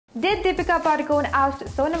Did Deepika Padukone oust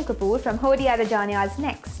Sonam Kapoor from Homi Adajania's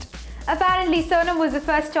Next? Apparently, Sonam was the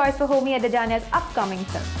first choice for Homi Adajania's upcoming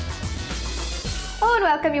film. Hello and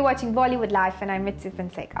welcome, you're watching Bollywood Live and I'm Mitzi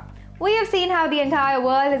Fonseca. We have seen how the entire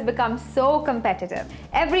world has become so competitive.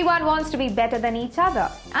 Everyone wants to be better than each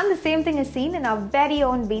other. And the same thing is seen in our very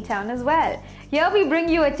own B-Town as well. Here we bring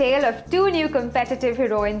you a tale of two new competitive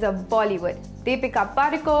heroines of Bollywood, Deepika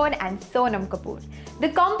Padukone and Sonam Kapoor. The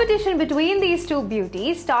competition between these two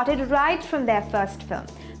beauties started right from their first film.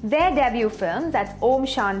 Their debut films, that's Om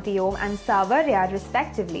Shanti Om and Savarya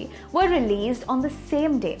respectively, were released on the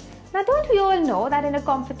same day. Now don't we all know that in a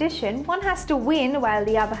competition, one has to win while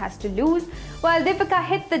the other has to lose? While Deepika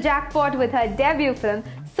hit the jackpot with her debut film,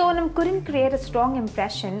 Sonam couldn't create a strong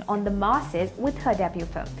impression on the masses with her debut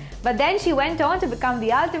film. But then she went on to become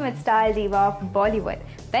the ultimate style diva of Bollywood.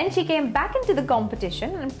 Then she came back into the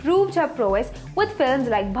competition and proved her prowess with films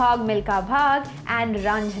like Bhag Milka Bhag and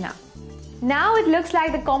Ranjana. Now it looks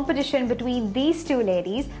like the competition between these two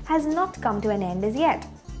ladies has not come to an end as yet.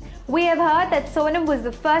 We have heard that Sonam was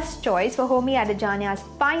the first choice for Homi Adajania's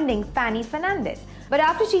Finding Fanny Fernandez. But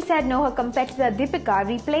after she said no, her competitor Deepika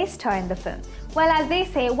replaced her in the film. Well, as they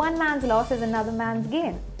say, one man's loss is another man's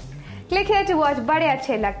gain. Click here to watch Bade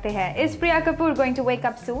Achhe Lagte Hai. Is Priya Kapoor going to wake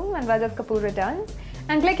up soon when Rajat Kapoor returns?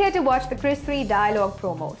 And click here to watch the Chris 3 dialogue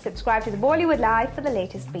promo. Subscribe to the Bollywood Live for the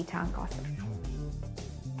latest B-Town gossip.